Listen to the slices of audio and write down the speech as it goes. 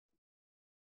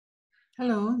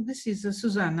Hello, this is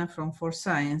Susanna from For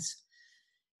Science.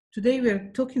 Today we are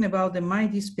talking about the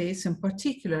MyDSpace and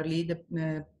particularly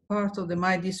the part of the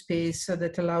MyDSpace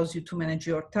that allows you to manage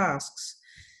your tasks.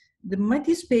 The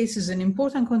MyDSpace is an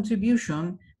important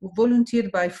contribution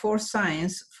volunteered by For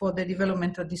Science for the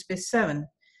development of DSpace 7,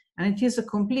 and it is a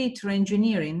complete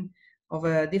reengineering of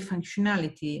the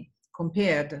functionality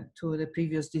compared to the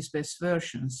previous DSpace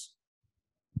versions.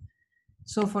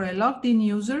 So for a logged in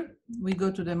user, we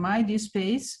go to the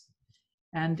MyDSpace,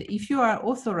 and if you are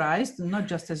authorized, not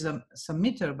just as a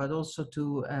submitter, but also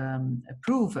to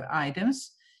approve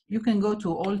items, you can go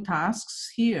to all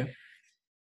tasks here.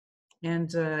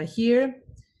 And here,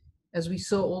 as we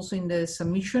saw also in the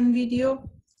submission video,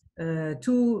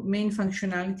 two main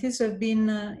functionalities have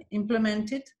been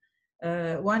implemented.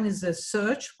 One is a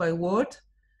search by word,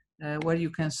 where you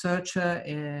can search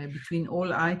between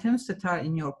all items that are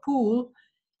in your pool,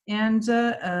 and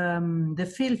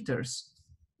the filters.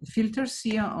 The filters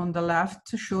here on the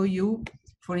left show you,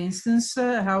 for instance,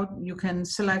 how you can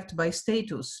select by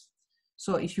status.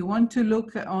 So if you want to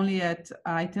look only at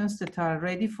items that are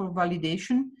ready for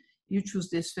validation, you choose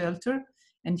this filter.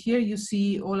 And here you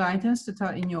see all items that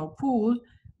are in your pool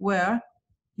where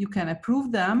you can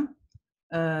approve them.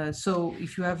 So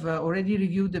if you have already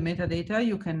reviewed the metadata,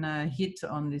 you can hit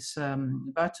on this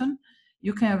button.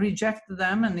 You can reject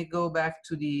them and they go back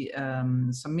to the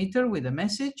submitter with a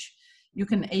message. You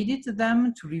can edit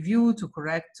them to review, to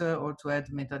correct, or to add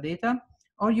metadata,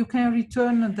 or you can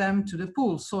return them to the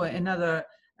pool. So another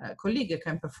colleague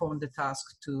can perform the task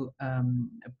to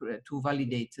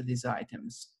validate these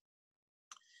items.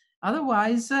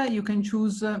 Otherwise, you can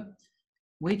choose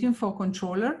waiting for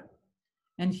controller.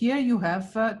 And here you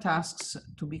have tasks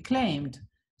to be claimed.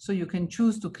 So you can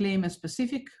choose to claim a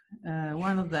specific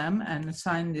one of them and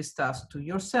assign this task to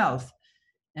yourself.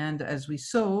 And as we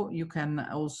saw, you can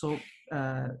also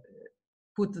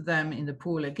put them in the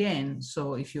pool again.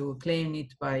 So if you claim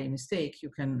it by mistake, you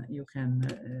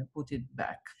can put it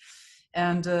back.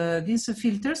 And these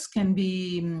filters can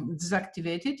be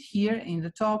deactivated here in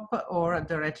the top or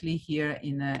directly here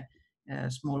in a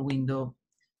small window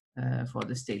for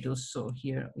the status. So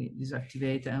here we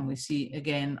deactivate and we see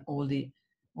again all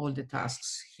the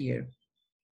tasks here.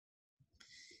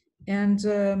 And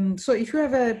so if you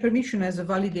have a permission as a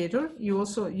validator,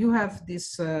 you have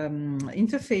this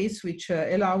interface which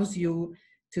allows you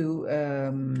to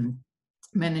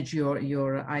manage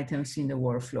your items in the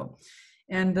workflow.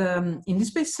 And in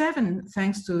DSpace 7,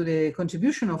 thanks to the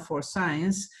contribution of For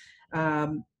Science,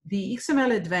 the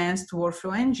XML Advanced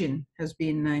Workflow Engine has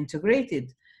been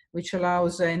integrated, which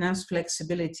allows enhanced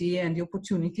flexibility and the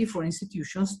opportunity for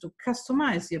institutions to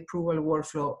customize the approval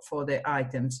workflow for the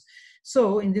items.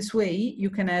 So in this way, you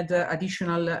can add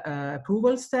additional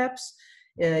approval steps.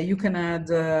 You can add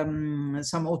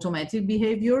some automated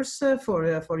behaviors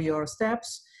for your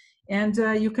steps. And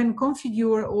you can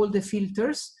configure all the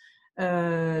filters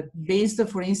based,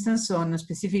 for instance, on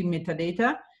specific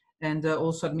metadata and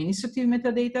also administrative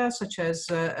metadata, such as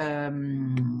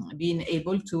being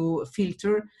able to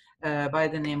filter by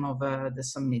the name of the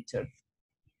submitter.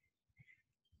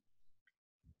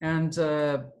 And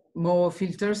more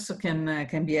filters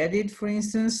can be added, for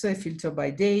instance, a filter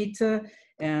by date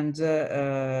and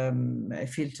a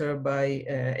filter by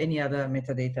any other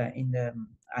metadata in the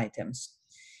items.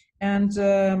 And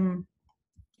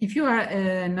if you are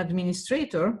an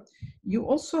administrator, you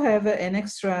also have an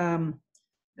extra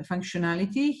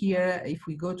functionality here. If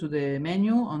we go to the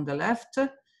menu on the left,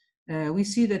 we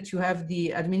see that you have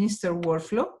the administer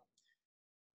workflow.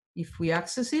 If we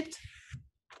access it,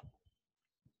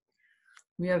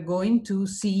 we are going to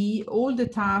see all the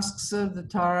tasks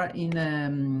that are in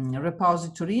a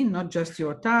repository, not just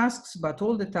your tasks, but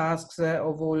all the tasks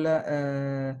of all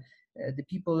the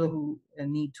people who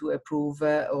need to approve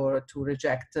or to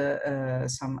reject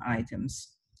some items.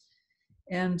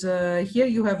 And here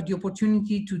you have the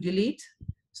opportunity to delete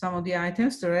some of the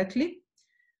items directly,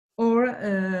 or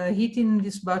hitting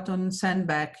this button, send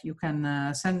back, you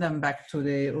can send them back to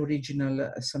the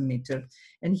original submitter.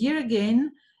 And here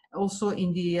again, also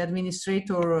in the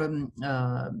administrator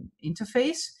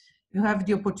interface, you have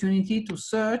the opportunity to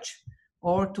search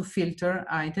or to filter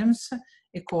items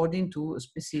according to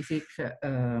specific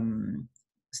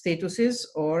statuses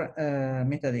or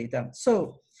metadata.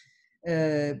 So,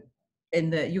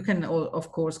 and you can,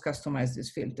 of course, customize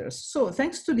these filters. So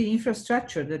thanks to the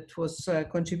infrastructure that was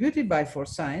contributed by For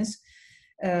Science,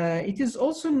 it is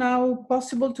also now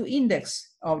possible to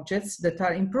index objects that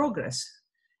are in progress.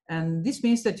 And this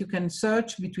means that you can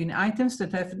search between items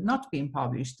that have not been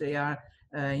published. They are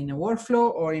in a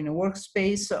workflow or in a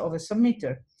workspace of a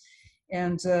submitter.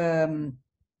 And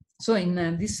so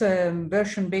in this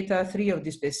version beta 3 of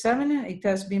DSpace 7, it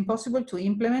has been possible to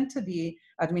implement the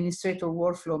administrator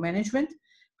workflow management,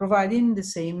 providing the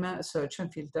same search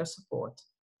and filter support.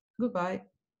 Goodbye.